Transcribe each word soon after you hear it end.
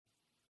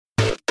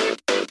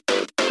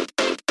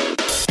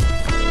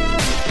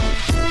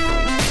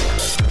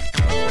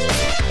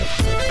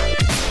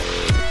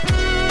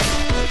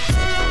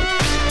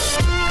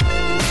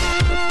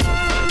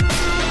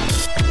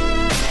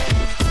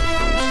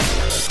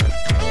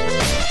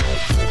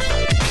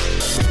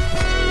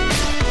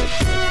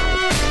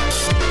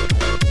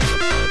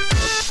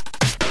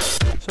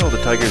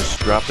Tigers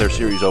dropped their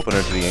series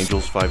opener to the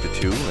Angels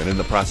 5-2, and in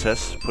the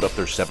process, put up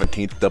their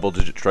 17th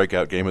double-digit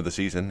strikeout game of the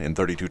season in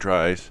 32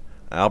 tries.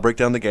 I'll break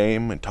down the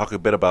game and talk a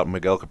bit about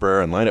Miguel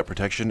Cabrera and lineup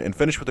protection, and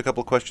finish with a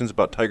couple of questions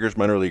about Tigers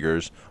minor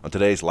leaguers on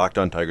today's Locked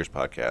On Tigers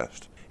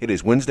podcast. It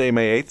is Wednesday,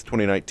 May 8th,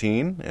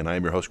 2019, and I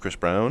am your host, Chris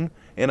Brown,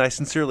 and I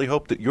sincerely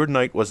hope that your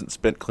night wasn't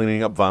spent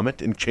cleaning up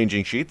vomit and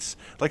changing sheets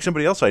like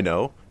somebody else I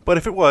know, but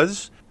if it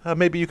was,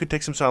 maybe you could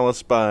take some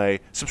solace by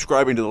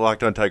subscribing to the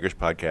Locked On Tigers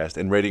podcast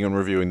and rating and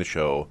reviewing the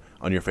show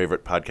on your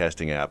favorite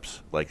podcasting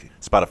apps like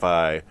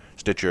Spotify,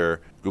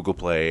 Stitcher, Google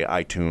Play,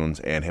 iTunes,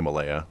 and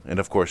Himalaya. And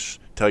of course,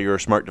 tell your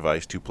smart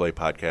device to play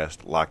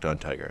podcast Locked On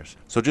Tigers.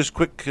 So just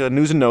quick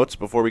news and notes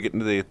before we get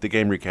into the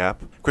game recap.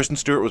 Kristen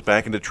Stewart was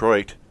back in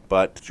Detroit,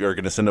 but you're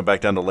going to send him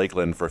back down to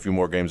Lakeland for a few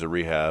more games of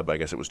rehab. I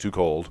guess it was too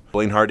cold.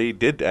 Blaine Hardy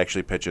did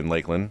actually pitch in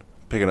Lakeland,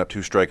 picking up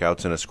 2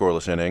 strikeouts in a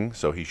scoreless inning,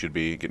 so he should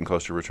be getting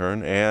close to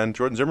return. And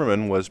Jordan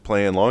Zimmerman was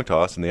playing long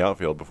toss in the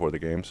outfield before the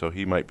game, so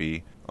he might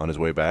be on his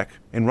way back.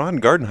 And Ron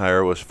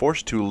Gardenhire was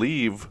forced to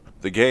leave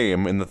the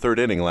game in the 3rd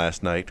inning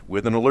last night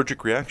with an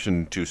allergic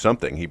reaction to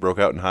something. He broke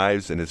out in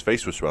hives and his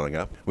face was swelling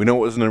up. We know it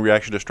wasn't a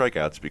reaction to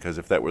strikeouts because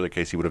if that were the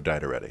case, he would have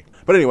died already.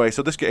 But anyway,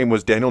 so this game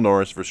was Daniel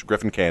Norris versus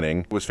Griffin Canning.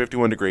 It was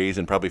 51 degrees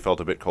and probably felt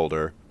a bit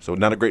colder, so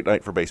not a great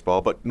night for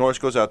baseball. But Norris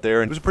goes out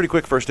there, and it was a pretty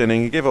quick first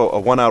inning. He gave a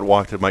one-out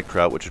walk to Mike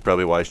Trout, which is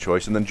probably a wise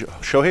choice. And then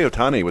Shohei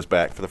Ohtani was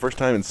back for the first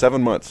time in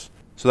 7 months.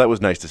 So that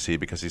was nice to see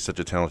because he's such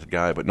a talented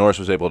guy. But Norris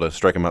was able to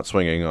strike him out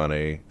swinging on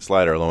a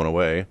slider low and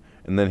away.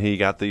 And then he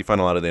got the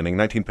final out of the inning,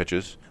 19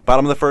 pitches.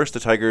 Bottom of the first, the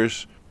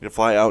Tigers get a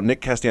fly out. Nick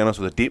Castellanos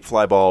with a deep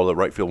fly ball to the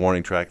right field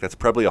warning track. That's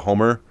probably a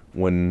homer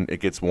when it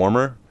gets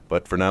warmer,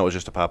 but for now it was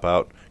just a pop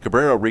out.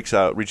 Cabrera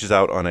reaches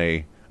out on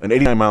an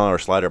 89-mile-an-hour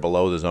slider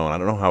below the zone. I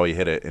don't know how he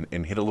hit it,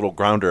 and hit a little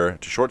grounder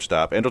to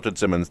shortstop. Andrelton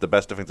Simmons, the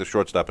best defensive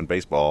shortstop in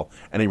baseball,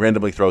 and he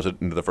randomly throws it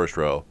into the first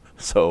row.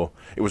 So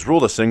it was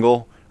ruled a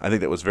single. I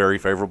think that was very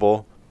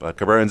favorable. But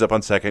Cabrera ends up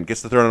on second,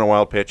 gets the throw on a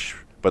wild pitch,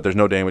 but there's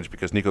no damage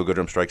because Niko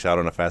Goodrum strikes out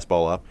on a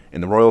fastball up.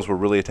 And the Royals were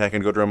really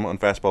attacking Goodrum on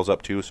fastballs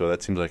up too, so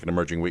that seems like an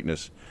emerging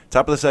weakness.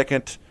 Top of the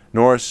second,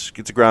 Norris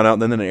gets a ground out,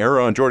 and then an error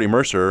on Jordy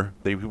Mercer.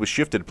 He was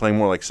shifted, playing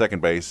more like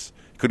second base.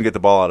 Couldn't get the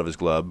ball out of his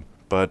glove.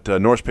 But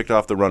Norris picked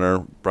off the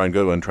runner, Brian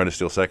Goodwin, trying to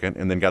steal second,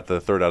 and then got the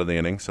third out of the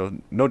inning, so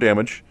no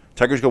damage.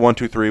 Tigers go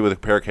 1-2-3 with a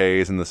pair of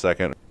Ks in the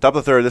second. Top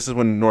of the third, this is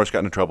when Norris got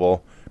into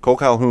trouble. Cole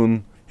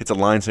Calhoun hits a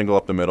line single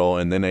up the middle,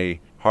 and then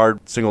a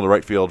hard single to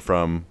right field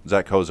from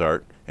Zach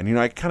Cozart. And,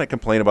 I kind of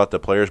complain about the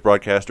Players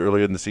broadcast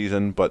earlier in the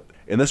season, but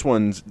in this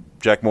one,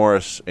 Jack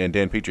Morris and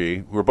Dan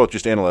Petrie, who are both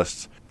just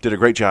analysts, did a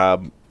great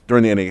job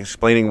during the inning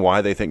explaining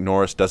why they think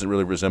Norris doesn't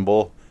really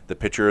resemble the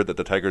pitcher that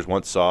the Tigers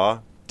once saw.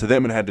 To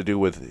them, it had to do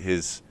with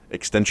his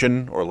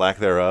extension or lack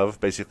thereof,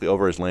 basically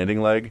over his landing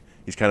leg.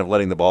 He's kind of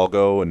letting the ball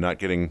go and not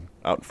getting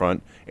out in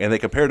front. And they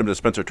compared him to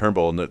Spencer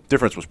Turnbull, and the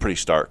difference was pretty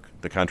stark,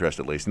 the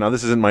contrast at least. Now,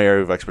 this isn't my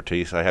area of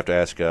expertise. I have to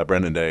ask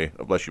Brendan Day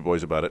of Bless You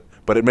Boys about it.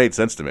 But it made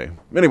sense to me.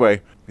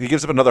 Anyway, he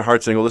gives up another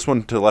hard single, this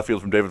one to left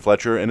field from David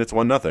Fletcher, and it's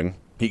 1-0.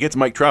 He gets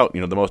Mike Trout,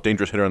 the most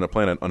dangerous hitter on the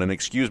planet, on an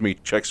excuse-me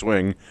check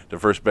swing to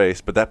first base,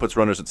 but that puts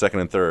runners at second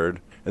and third.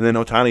 And then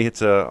Ohtani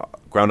hits a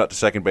ground out to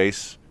second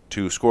base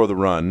to score the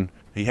run.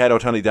 He had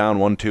Ohtani down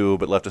 1-2,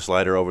 but left a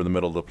slider over the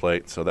middle of the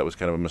plate, so that was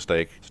kind of a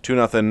mistake. It's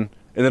 2-0.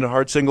 And then a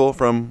hard single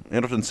from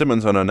Andrelton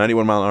Simmons on a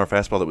 91-mile-an-hour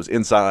fastball that was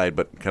inside,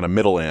 but kind of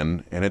middle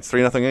in, and it's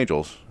 3-0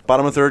 Angels.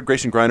 Bottom of third,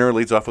 Grayson Greiner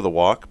leads off with a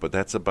walk, but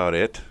that's about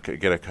it.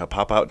 Get a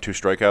pop-out, 2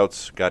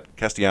 strikeouts. Got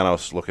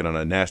Castellanos looking on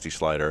a nasty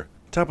slider.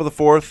 Top of the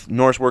fourth,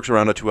 Norris works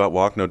around a 2-out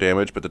walk, no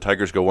damage, but the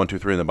Tigers go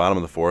 1-2-3 in the bottom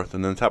of the fourth.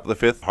 And then top of the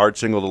fifth, hard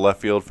single to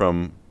left field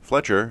from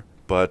Fletcher,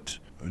 but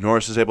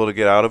Norris is able to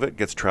get out of it,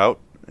 gets Trout,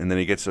 and then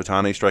he gets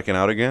Ohtani striking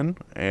out again,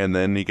 and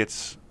then he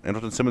gets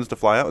Andrelton Simmons to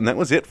fly out, and that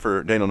was it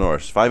for Daniel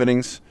Norris. 5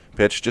 innings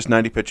pitched, just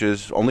 90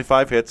 pitches, only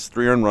 5 hits,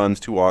 3 earned runs,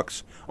 2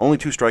 walks, only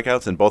 2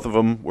 strikeouts, and both of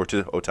them were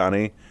to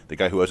Ohtani, the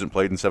guy who hasn't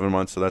played in 7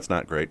 months, so that's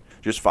not great.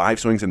 Just 5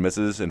 swings and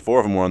misses, and 4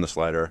 of them were on the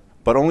slider.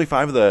 But only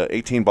 5 of the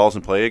 18 balls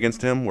in play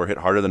against him were hit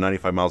harder than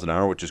 95 miles an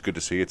hour, which is good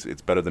to see. It's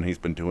better than he's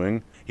been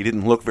doing. He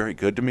didn't look very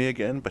good to me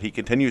again, but he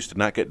continues to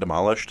not get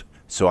demolished.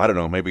 So I don't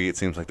know, maybe it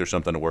seems like there's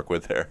something to work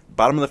with there.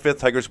 Bottom of the fifth,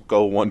 Tigers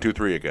go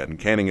 1-2-3 again.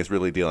 Canning is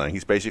really dealing.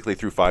 He's basically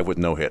through 5 with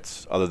no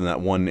hits, other than that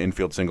one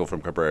infield single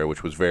from Cabrera,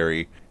 which was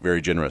very,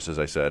 very generous, as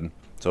I said.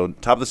 So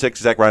top of the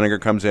sixth, Zach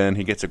Reiniger comes in.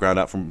 He gets a ground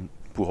out from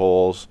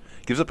Pujols.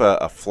 Gives up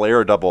a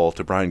flare double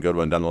to Brian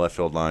Goodwin down the left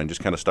field line.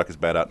 Just kind of stuck his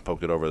bat out and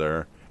poked it over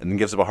there. And then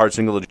gives up a hard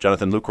single to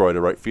Jonathan Lucroy to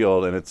right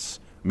field, and it's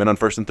men on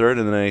first and third,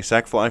 and then a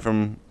sac fly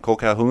from Cole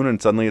Calhoun,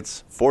 and suddenly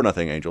it's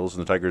 4-0 Angels,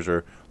 and the Tigers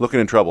are looking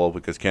in trouble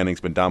because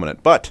Canning's been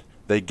dominant. But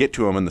they get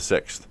to him in the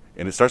sixth,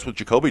 and it starts with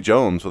Jacoby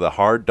Jones with a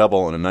hard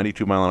double and a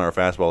 92-mile-an-hour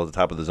fastball at the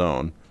top of the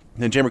zone.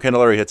 And then Jeimer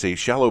Candelario hits a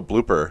shallow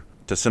blooper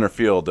to center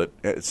field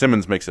that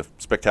Simmons makes a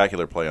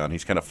spectacular play on.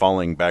 He's kind of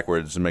falling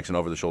backwards and makes an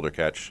over-the-shoulder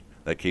catch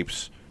that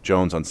keeps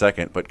Jones on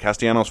second. But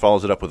Castellanos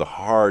follows it up with a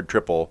hard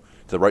triple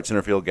to the right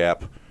center field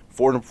gap.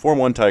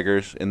 4-1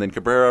 Tigers, and then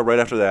Cabrera right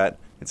after that.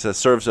 It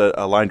serves a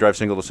line drive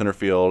single to center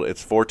field.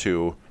 It's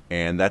 4-2,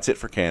 and that's it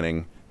for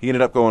Canning. He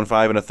ended up going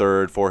 5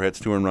 1/3, 4 hits,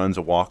 2 earned runs,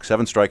 a walk,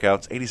 7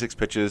 strikeouts, 86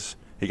 pitches.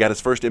 He got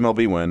his first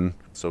MLB win,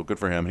 so good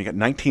for him. He got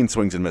 19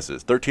 swings and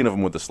misses, 13 of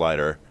them with the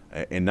slider,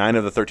 and 9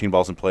 of the 13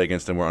 balls in play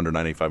against him were under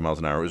 95 miles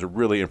an hour. It was a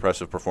really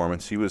impressive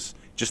performance. He was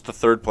just the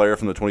third player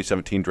from the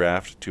 2017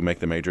 draft to make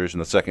the majors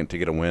and the second to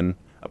get a win,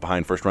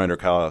 behind first-rounder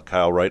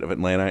Kyle Wright of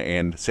Atlanta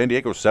and San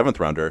Diego's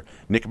seventh-rounder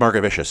Nick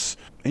Margevicius.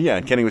 Yeah,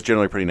 and Kenny was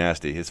generally pretty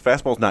nasty. His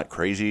fastball's not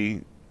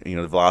crazy.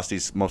 The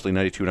velocity's mostly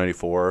 92,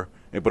 94,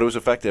 but it was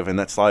effective, and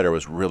that slider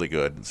was really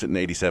good, sitting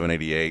 87,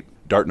 88,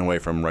 darting away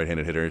from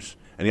right-handed hitters.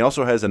 And he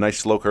also has a nice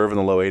slow curve in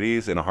the low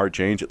 80s and a hard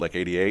change at like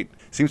 88.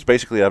 Seems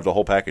basically to have the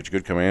whole package,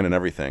 good command and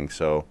everything.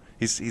 So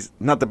he's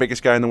not the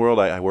biggest guy in the world.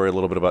 I worry a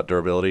little bit about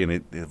durability,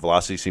 and his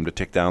velocity seemed to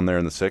tick down there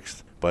in the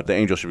 6th, but the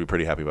Angels should be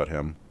pretty happy about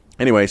him.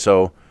 Anyway,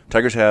 so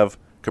Tigers have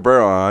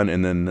Cabrera on,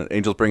 and then the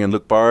Angels bring in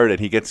Luke Bard, and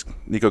he gets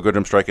Nico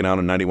Goodrum striking out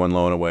on 91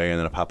 low and away, and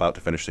then a pop out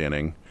to finish the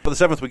inning. For the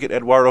 7th, we get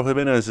Eduardo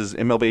Jimenez's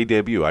MLB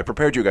debut. I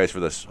prepared you guys for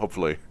this,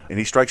 hopefully. And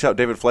he strikes out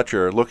David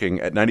Fletcher looking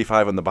at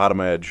 95 on the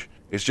bottom edge.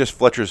 It's just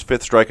Fletcher's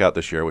 5th strikeout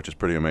this year, which is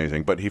pretty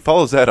amazing. But he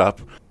follows that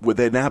up with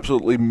an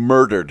absolutely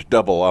murdered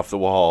double off the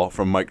wall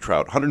from Mike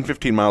Trout.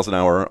 115 miles an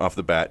hour off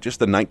the bat. Just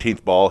the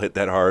 19th ball hit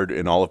that hard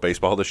in all of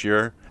baseball this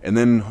year. And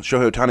then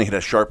Shohei Ohtani hit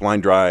a sharp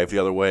line drive the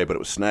other way, but it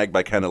was snagged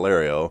by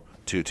Candelario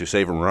to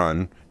save him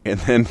run. And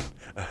then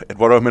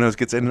Eduardo Jimenez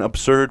gets an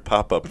absurd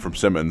pop-up from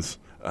Simmons.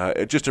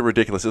 It's just a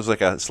ridiculous. It was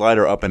like a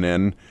slider up and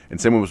in,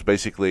 and Simmons was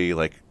basically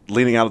like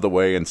leaning out of the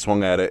way and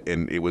swung at it,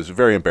 and it was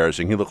very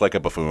embarrassing. He looked like a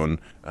buffoon.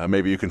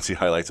 Maybe you can see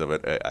highlights of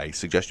it. I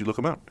suggest you look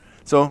him out.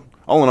 So,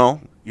 all in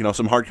all,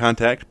 some hard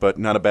contact, but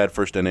not a bad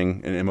first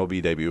inning and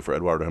MLB debut for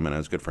Eduardo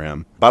Jimenez. Good for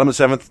him. Bottom of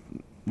the 7th,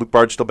 Luke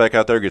Bard's still back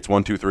out there, gets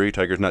 1, 2, 3.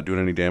 Tigers not doing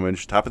any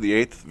damage. Top of the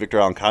 8th,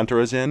 Victor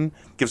Alcantara's in,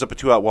 gives up a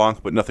 2-out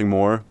walk, but nothing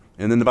more.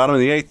 And then the bottom of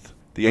the 8th,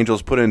 the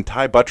Angels put in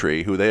Ty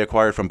Buttrey, who they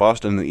acquired from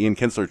Boston in the Ian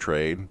Kinsler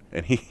trade,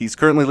 and he's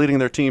currently leading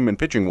their team in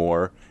pitching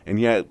WAR,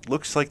 and yet it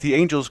looks like the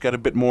Angels got a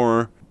bit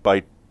more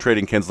by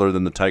trading Kinsler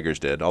than the Tigers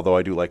did, although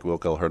I do like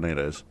Wilker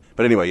Hernandez.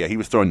 But anyway, yeah, he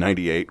was throwing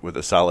 98 with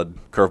a solid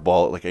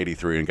curveball at like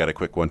 83 and got a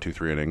quick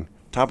 1-2-3 inning.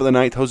 Top of the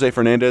 9th, Jose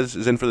Fernandez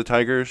is in for the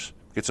Tigers,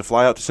 gets a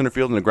fly out to center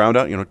field and a ground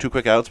out, 2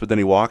 quick outs, but then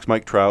he walks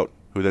Mike Trout,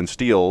 who then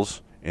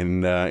steals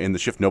in the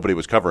shift nobody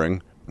was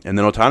covering, and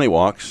then Ohtani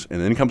walks, and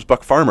then comes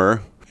Buck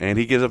Farmer, and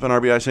he gives up an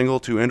RBI single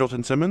to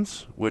Andrelton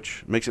Simmons,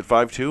 which makes it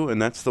 5-2,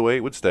 and that's the way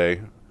it would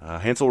stay.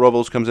 Hansel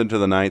Robles comes into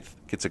the 9th,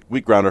 gets a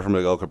weak grounder from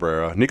Miguel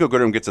Cabrera. Nico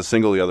Goodrum gets a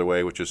single the other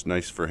way, which is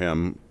nice for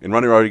him. And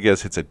Ronnie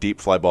Rodriguez hits a deep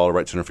fly ball to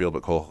right center field,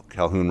 but Cole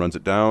Calhoun runs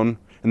it down.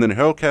 And then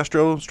Harold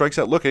Castro strikes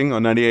out looking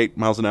on 98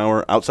 miles an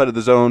hour outside of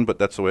the zone, but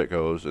that's the way it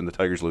goes, and the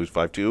Tigers lose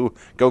 5-2.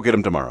 Go get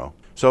them tomorrow.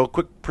 So,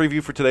 quick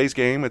preview for today's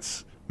game.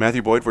 It's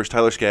Matthew Boyd versus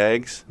Tyler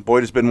Skaggs.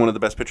 Boyd has been one of the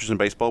best pitchers in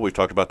baseball. We've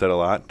talked about that a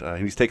lot.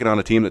 He's taken on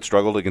a team that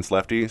struggled against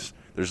lefties.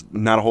 There's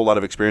not a whole lot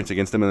of experience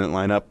against him in that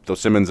lineup, though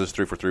Simmons is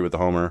 3 for 3 with a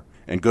homer,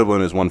 and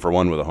Goodwin is 1 for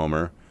 1 with a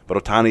homer.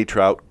 But Ohtani,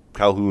 Trout,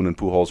 Calhoun, and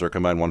Pujols are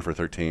combined 1 for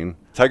 13.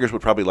 Tigers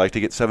would probably like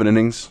to get 7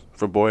 innings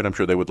from Boyd. I'm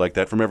sure they would like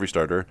that from every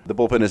starter. The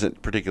bullpen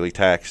isn't particularly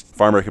taxed.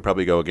 Farmer could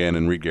probably go again,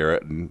 and Reed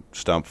Garrett and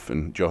Stumpf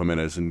and Joe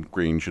Jimenez and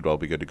Green should all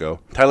be good to go.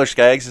 Tyler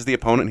Skaggs is the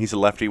opponent. He's a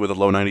lefty with a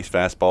low 90s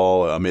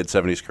fastball, a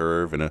mid-70s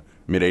curve, and a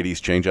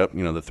mid-80s changeup,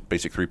 the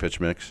basic 3-pitch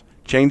mix.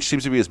 Change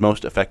seems to be his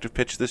most effective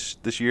pitch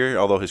this year,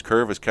 although his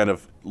curve is kind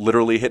of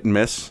literally hit and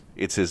miss.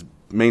 It's his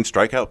main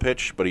strikeout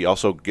pitch, but he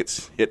also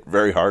gets hit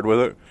very hard with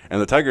it. And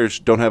the Tigers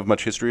don't have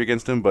much history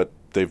against him, but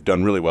they've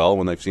done really well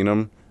when they've seen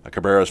him.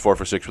 Cabrera is 4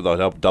 for 6 with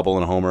a double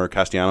and a homer.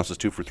 Castellanos is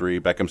 2 for 3.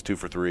 Beckham's 2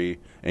 for 3.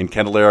 And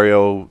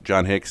Candelario,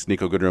 John Hicks,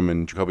 Nico Goodrum,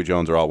 and Jacoby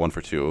Jones are all 1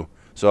 for 2.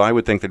 So I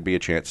would think there'd be a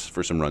chance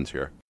for some runs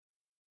here.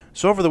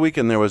 So over the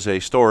weekend, there was a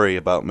story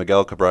about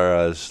Miguel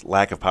Cabrera's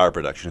lack of power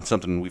production. It's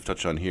something we've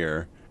touched on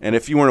here. And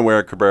if you weren't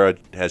aware, Cabrera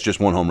has just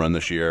 1 home run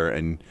this year,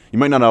 and you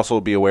might not also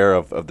be aware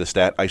of the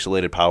stat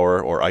isolated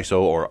power, or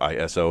ISO, or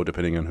ISO,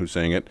 depending on who's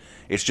saying it.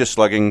 It's just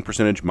slugging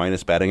percentage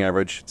minus batting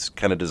average. It's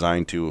kind of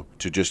designed to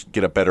just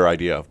get a better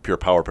idea of pure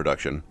power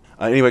production.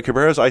 Anyway,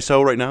 Cabrera's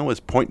ISO right now is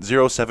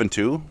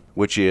 .072,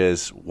 which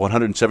is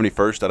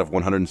 171st out of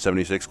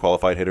 176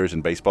 qualified hitters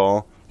in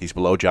baseball. He's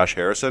below Josh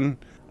Harrison.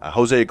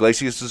 Jose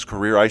Iglesias'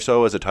 career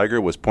ISO as a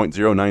Tiger was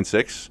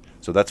 .096.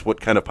 So that's what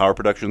kind of power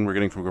production we're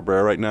getting from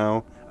Cabrera right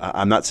now.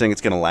 I'm not saying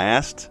it's going to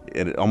last.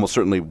 It almost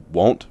certainly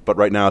won't, but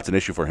right now it's an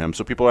issue for him.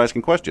 So people are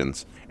asking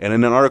questions. And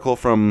in an article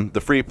from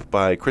The Freep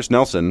by Chris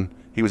Nelson,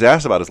 he was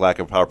asked about his lack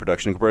of power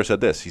production, and Cabrera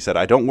said this. He said,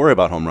 "I don't worry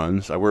about home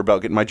runs. I worry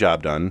about getting my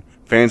job done.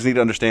 Fans need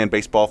to understand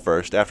baseball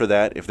first. After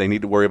that, if they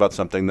need to worry about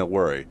something, they'll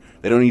worry.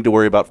 They don't need to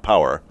worry about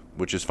power,"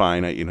 which is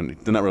fine.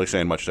 They're not really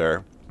saying much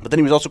there. But then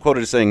he was also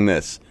quoted as saying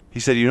this.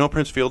 He said,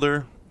 Prince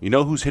Fielder,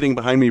 who's hitting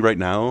behind me right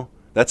now?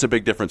 That's a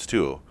big difference,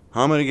 too.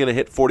 How am I going to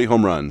hit 40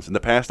 home runs? In the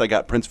past, I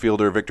got Prince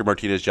Fielder, Victor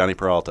Martinez, Johnny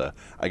Peralta.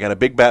 I got a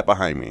big bat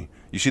behind me.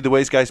 You see the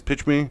ways guys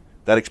pitch me?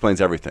 That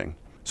explains everything.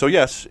 So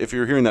yes, if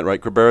you're hearing that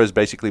right, Cabrera is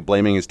basically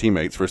blaming his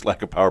teammates for his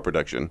lack of power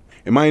production.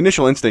 And my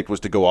initial instinct was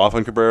to go off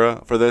on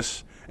Cabrera for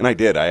this And I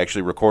did. I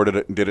actually recorded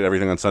it and did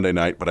everything on Sunday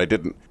night, but I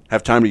didn't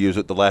have time to use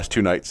it the last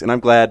 2 nights. And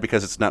I'm glad,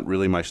 because it's not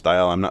really my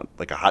style. I'm not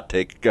like a hot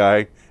take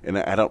guy, and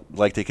I don't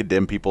like to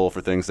condemn people for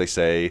things they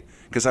say,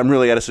 because I'm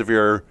really at a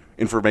severe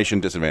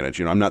information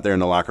disadvantage. I'm not there in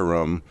the locker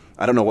room.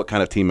 I don't know what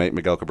kind of teammate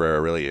Miguel Cabrera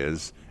really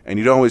is, and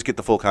you don't always get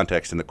the full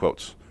context in the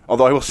quotes.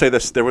 Although I will say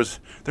this, there was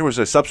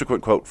a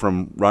subsequent quote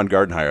from Ron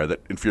Gardenhire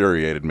that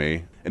infuriated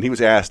me, and he was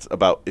asked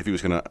about if he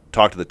was going to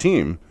talk to the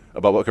team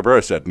about what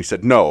Cabrera said, and he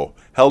said, "No,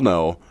 hell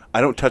no, I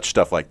don't touch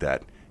stuff like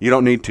that. You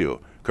don't need to.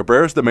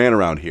 Cabrera's the man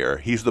around here.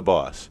 He's the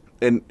boss."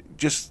 And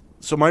just,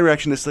 so my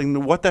reaction is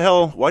saying, what the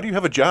hell? Why do you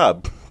have a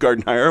job,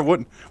 Gardenhire?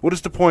 What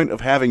is the point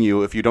of having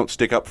you if you don't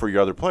stick up for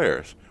your other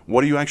players?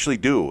 What do you actually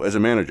do as a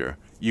manager?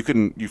 You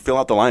fill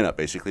out the lineup,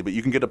 basically, but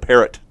you can get a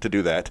parrot to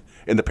do that,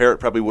 and the parrot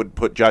probably would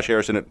put Josh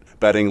Harrison at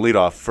batting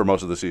leadoff for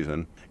most of the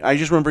season. I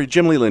just remember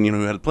Jim Leyland,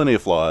 who had plenty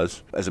of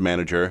flaws as a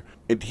manager,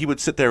 and he would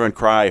sit there and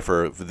cry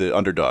for the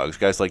underdogs,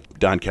 guys like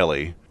Don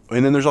Kelly.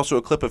 And then there's also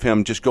a clip of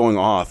him just going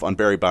off on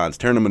Barry Bonds,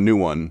 tearing him a new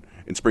one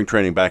in spring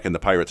training back in the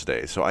Pirates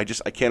days. So I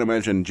can't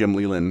imagine Jim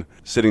Leyland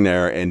sitting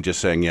there and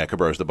just saying, yeah,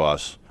 Cabrera's the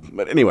boss.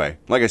 But anyway,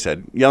 like I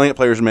said, yelling at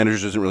players and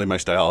managers isn't really my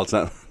style. It's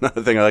not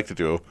a thing I like to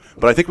do.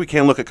 But I think we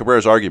can look at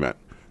Cabrera's argument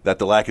that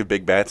the lack of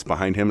big bats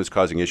behind him is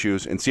causing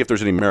issues and see if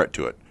there's any merit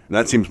to it. And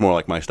that seems more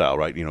like my style,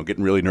 right?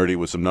 Getting really nerdy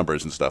with some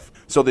numbers and stuff.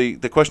 So the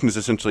question is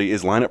essentially,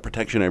 is lineup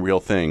protection a real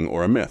thing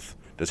or a myth?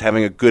 Does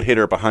having a good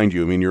hitter behind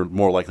you mean you're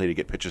more likely to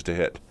get pitches to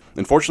hit?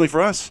 And fortunately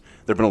for us,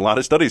 there have been a lot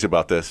of studies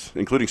about this,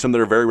 including some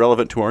that are very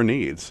relevant to our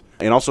needs.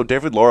 And also,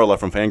 David Laurila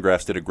from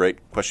Fangraphs did a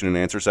great question and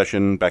answer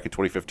session back in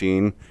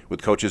 2015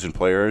 with coaches and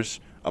players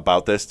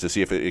about this to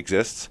see if it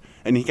exists.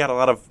 And he got a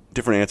lot of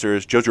different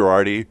answers. Joe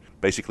Girardi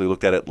basically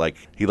looked at it like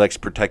he likes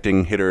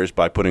protecting hitters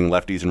by putting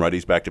lefties and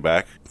righties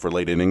back-to-back for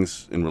late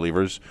innings and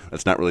relievers.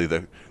 That's not really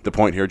the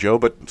point here, Joe,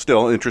 but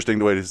still interesting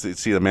the way to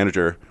see the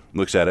manager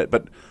looks at it.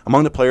 But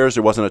among the players,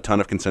 there wasn't a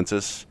ton of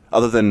consensus,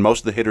 other than most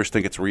of the hitters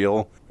think it's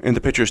real, and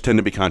the pitchers tend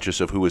to be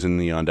conscious of who is in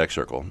the on-deck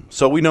circle.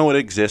 So we know it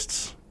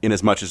exists in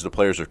as much as the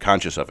players are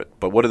conscious of it.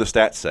 But what do the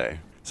stats say?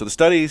 So the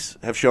studies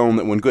have shown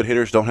that when good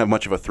hitters don't have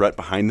much of a threat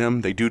behind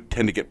them, they do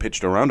tend to get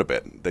pitched around a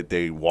bit. That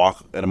they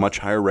walk at a much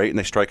higher rate and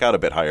they strike out a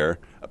bit higher,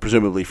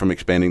 presumably from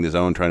expanding the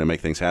zone, trying to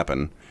make things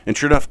happen. And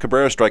sure enough,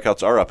 Cabrera's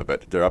strikeouts are up a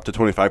bit. They're up to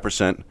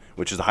 25%,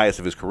 which is the highest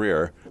of his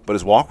career, but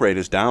his walk rate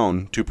is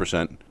down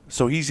 2%.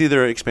 So he's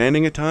either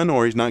expanding a ton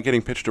or he's not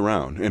getting pitched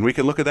around. And we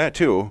can look at that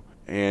too.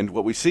 And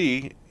what we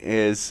see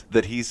is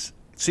that he's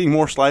seeing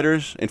more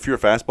sliders and fewer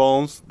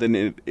fastballs than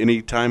at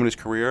any time in his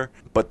career,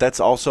 but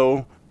that's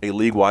also a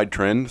league-wide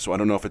trend, so I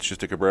don't know if it's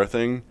just a Cabrera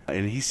thing.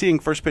 And he's seeing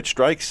first-pitch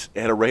strikes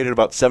at a rate at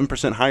about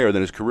 7% higher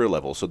than his career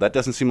level, so that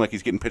doesn't seem like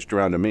he's getting pitched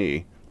around to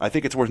me. I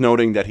think it's worth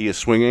noting that he is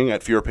swinging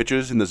at fewer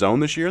pitches in the zone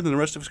this year than the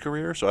rest of his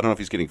career, so I don't know if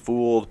he's getting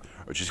fooled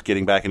or just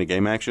getting back into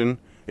game action.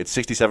 It's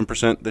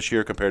 67% this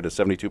year compared to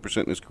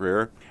 72% in his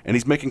career. And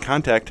he's making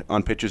contact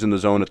on pitches in the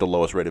zone at the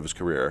lowest rate of his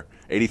career,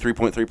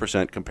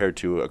 83.3% compared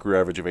to a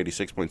career average of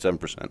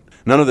 86.7%.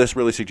 None of this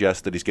really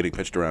suggests that he's getting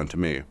pitched around to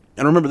me.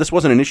 And remember, this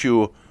wasn't an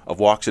issue of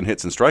walks and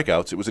hits and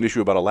strikeouts. It was an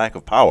issue about a lack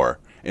of power.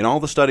 And all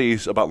the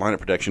studies about lineup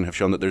protection have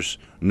shown that there's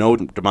no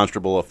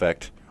demonstrable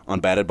effect on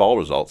batted ball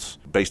results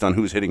based on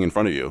who's hitting in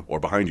front of you or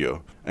behind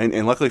you.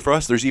 And luckily for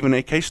us, there's even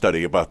a case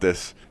study about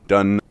this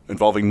done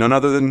involving none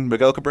other than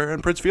Miguel Cabrera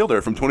and Prince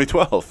Fielder from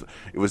 2012.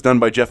 It was done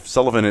by Jeff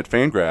Sullivan at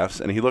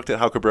Fangraphs, and he looked at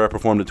how Cabrera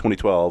performed in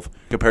 2012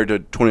 compared to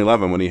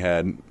 2011 when he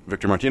had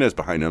Victor Martinez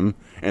behind him,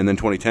 and then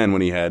 2010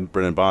 when he had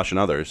Brennan Bosch and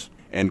others.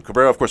 And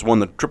Cabrera, of course, won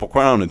the Triple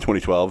Crown in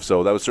 2012,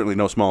 so that was certainly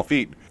no small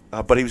feat.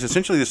 But he was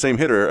essentially the same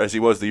hitter as he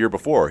was the year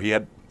before. He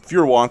had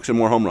fewer walks and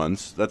more home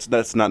runs.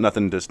 That's not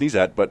nothing to sneeze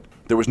at, but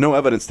there was no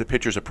evidence that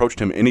pitchers approached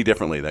him any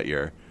differently that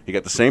year. He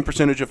got the same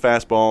percentage of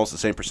fastballs, the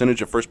same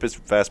percentage of first pitch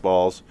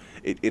fastballs.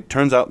 It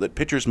turns out that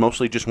pitchers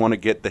mostly just want to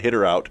get the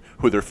hitter out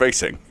who they're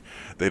facing.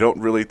 They don't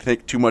really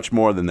think too much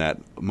more than that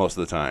most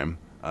of the time.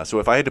 So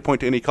if I had to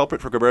point to any culprit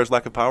for Cabrera's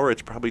lack of power,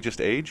 it's probably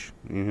just age.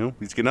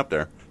 He's getting up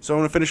there. So I'm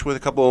going to finish with a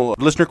couple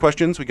listener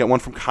questions. We got one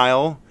from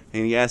Kyle,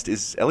 and he asked,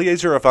 is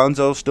Eliezer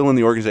Alfonzo still in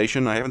the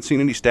organization? I haven't seen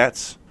any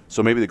stats,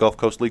 so maybe the Gulf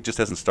Coast League just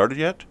hasn't started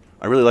yet?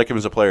 I really like him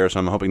as a player, so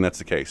I'm hoping that's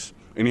the case.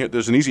 And yet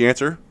there's an easy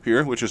answer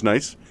here, which is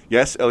nice.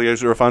 Yes,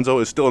 Eliezer Alfonzo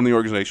is still in the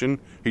organization.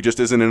 He just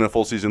isn't in a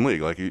full season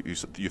league like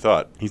you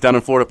thought. He's down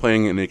in Florida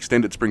playing in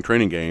extended spring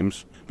training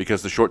games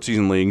because the short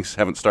season leagues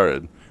haven't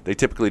started. They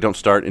typically don't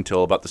start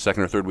until about the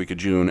second or third week of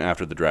June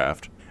after the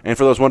draft. And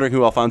for those wondering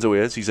who Alfonzo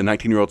is, he's a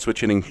 19-year-old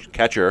switch-hitting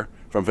catcher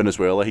from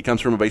Venezuela. He comes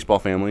from a baseball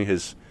family.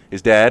 His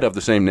dad, of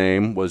the same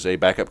name, was a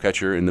backup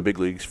catcher in the big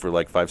leagues for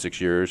like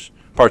 5-6 years,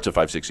 parts of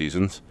 5-6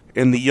 seasons.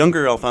 And the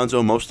younger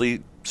Alfonzo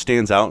mostly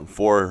stands out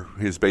for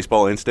his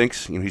baseball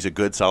instincts. He's a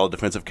good, solid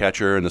defensive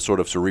catcher and the sort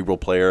of cerebral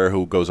player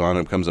who goes on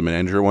and becomes a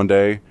manager one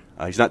day.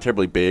 He's not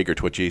terribly big or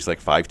twitchy. He's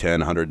like 5'10",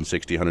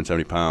 160,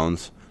 170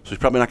 pounds. So he's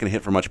probably not going to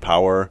hit for much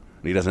power.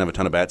 He doesn't have a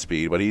ton of bat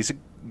speed, but he's a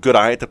good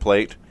eye at the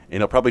plate,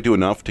 and he'll probably do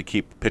enough to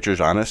keep pitchers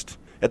honest.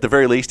 at the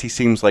very least, he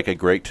seems like a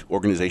great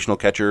organizational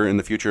catcher in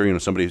the future.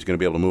 Somebody who's going to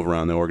be able to move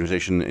around the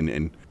organization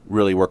and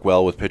really work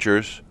well with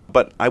pitchers.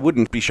 But I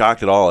wouldn't be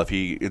shocked at all if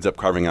he ends up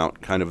carving out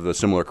kind of a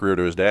similar career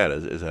to his dad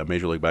as a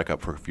major league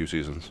backup for a few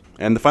seasons.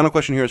 And the final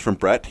question here is from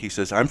Brett. He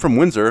says, I'm from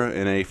Windsor,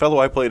 and a fellow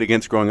I played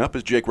against growing up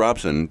is Jake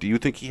Robson. Do you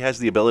think he has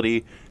the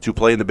ability to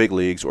play in the big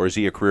leagues, or is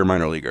he a career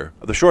minor leaguer?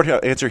 The short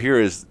answer here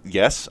is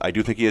yes, I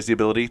do think he has the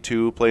ability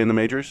to play in the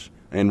majors.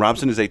 And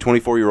Robson is a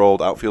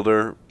 24-year-old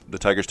outfielder the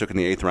Tigers took in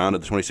the 8th round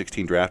of the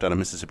 2016 draft out of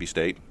Mississippi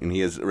State, and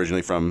he is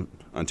originally from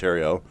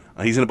Ontario.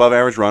 He's an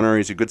above-average runner.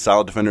 He's a good,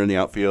 solid defender in the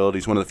outfield.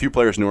 He's one of the few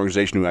players in the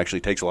organization who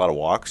actually takes a lot of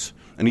walks,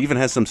 and he even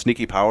has some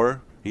sneaky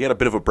power. He had a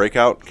bit of a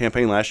breakout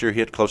campaign last year. He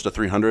hit close to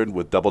 300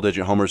 with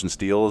double-digit homers and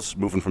steals,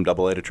 moving from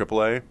AA to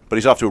AAA. But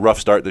he's off to a rough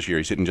start this year.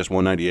 He's hitting just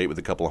 198 with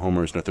a couple of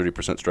homers and a 30%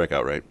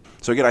 strikeout rate.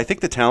 So again, I think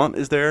the talent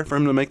is there for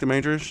him to make the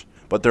majors,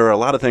 but there are a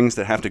lot of things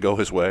that have to go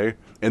his way,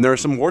 and there are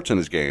some warts in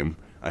his game.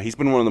 He's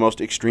been one of the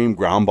most extreme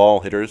ground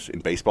ball hitters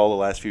in baseball the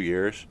last few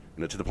years,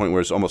 to the point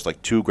where it's almost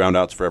like 2 ground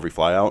outs for every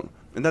fly out.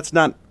 And that's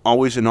not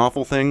always an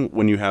awful thing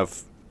when you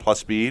have plus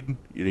speed.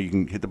 You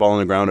can hit the ball on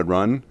the ground and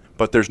run,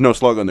 but there's no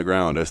slug on the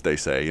ground, as they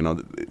say.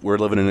 We're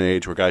living in an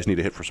age where guys need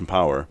to hit for some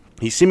power.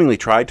 He seemingly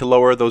tried to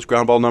lower those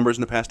ground ball numbers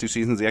in the past 2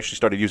 seasons. He actually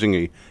started using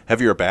a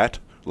heavier bat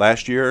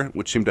last year,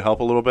 which seemed to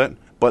help a little bit,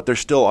 but they're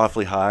still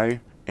awfully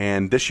high.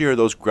 And this year,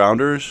 those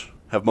grounders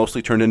have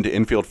mostly turned into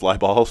infield fly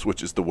balls,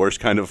 which is the worst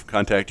kind of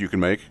contact you can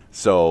make.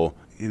 So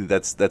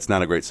that's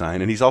not a great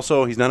sign. And he's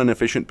not an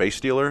efficient base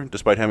stealer,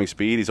 despite having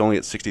speed. He's only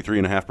at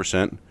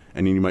 63.5%.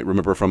 And you might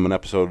remember from an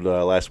episode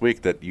last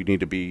week that you need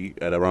to be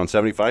at around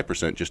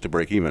 75% just to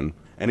break even.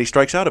 And he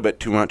strikes out a bit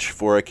too much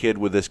for a kid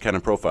with this kind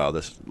of profile,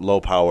 this low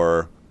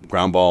power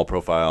ground ball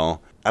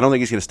profile. I don't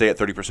think he's going to stay at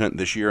 30%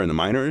 this year in the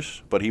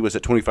minors, but he was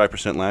at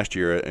 25% last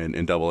year in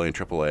AA and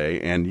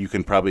AAA, and you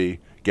can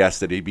probably guess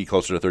that he'd be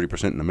closer to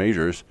 30% in the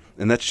majors.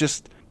 And that's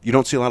just, you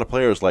don't see a lot of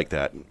players like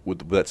that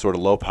with that sort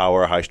of low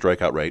power, high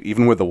strikeout rate,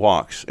 even with the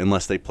walks,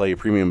 unless they play a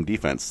premium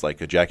defense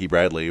like a Jackie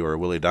Bradley or a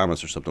Willie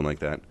Adames or something like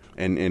that.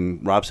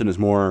 And Robson is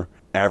more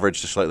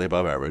average to slightly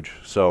above average.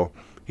 So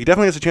he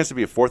definitely has a chance to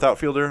be a 4th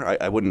outfielder.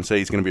 I wouldn't say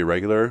he's going to be a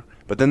regular,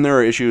 but then there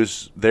are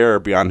issues there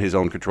beyond his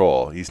own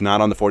control. He's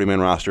not on the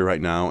 40-man roster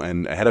right now,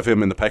 and ahead of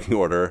him in the pecking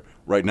order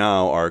right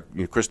now are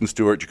Kristen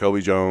Stewart,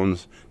 Jacoby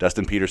Jones,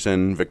 Dustin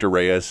Peterson, Victor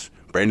Reyes,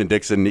 Brandon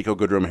Dixon, Nico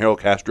Goodrum, Harold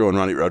Castro, and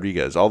Ronnie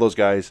Rodriguez. All those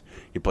guys,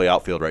 he play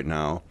outfield right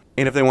now.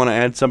 And if they want to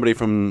add somebody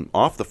from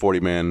off the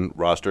 40-man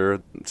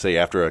roster, say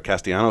after a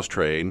Castellanos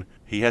trade,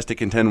 he has to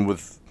contend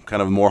with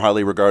kind of more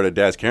highly regarded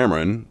Daz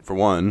Cameron, for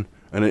one,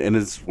 and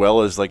as well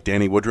as like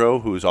Danny Woodrow,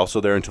 who's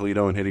also there in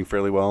Toledo and hitting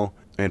fairly well,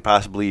 and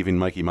possibly even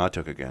Mikey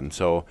Matuk again.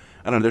 So,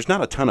 I don't know, there's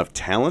not a ton of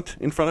talent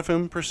in front of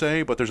him per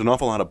se, but there's an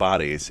awful lot of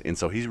bodies, and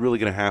so he's really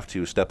going to have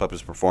to step up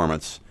his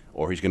performance,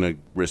 or he's going to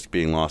risk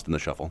being lost in the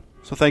shuffle.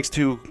 So thanks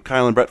to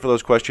Kyle and Brett for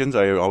those questions.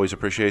 I always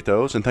appreciate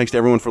those. And thanks to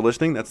everyone for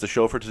listening. That's the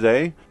show for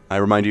today. I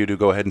remind you to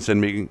go ahead and send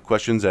me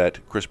questions at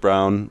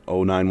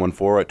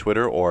chrisbrown0914 at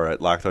Twitter, or at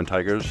Locked On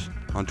Tigers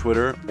on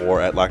Twitter, or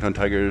at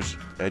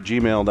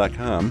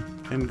lockedontigers@gmail.com.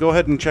 And go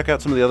ahead and check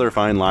out some of the other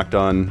fine Locked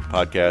On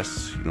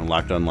podcasts,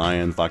 Locked On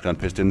Lions, Locked On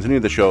Pistons, any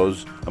of the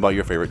shows about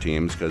your favorite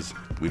teams, because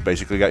we've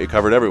basically got you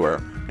covered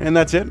everywhere. And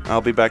that's it.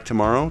 I'll be back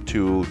tomorrow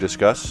to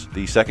discuss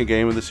the second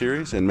game of the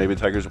series, and maybe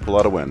the Tigers will pull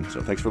out a win.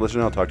 So thanks for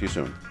listening. I'll talk to you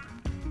soon.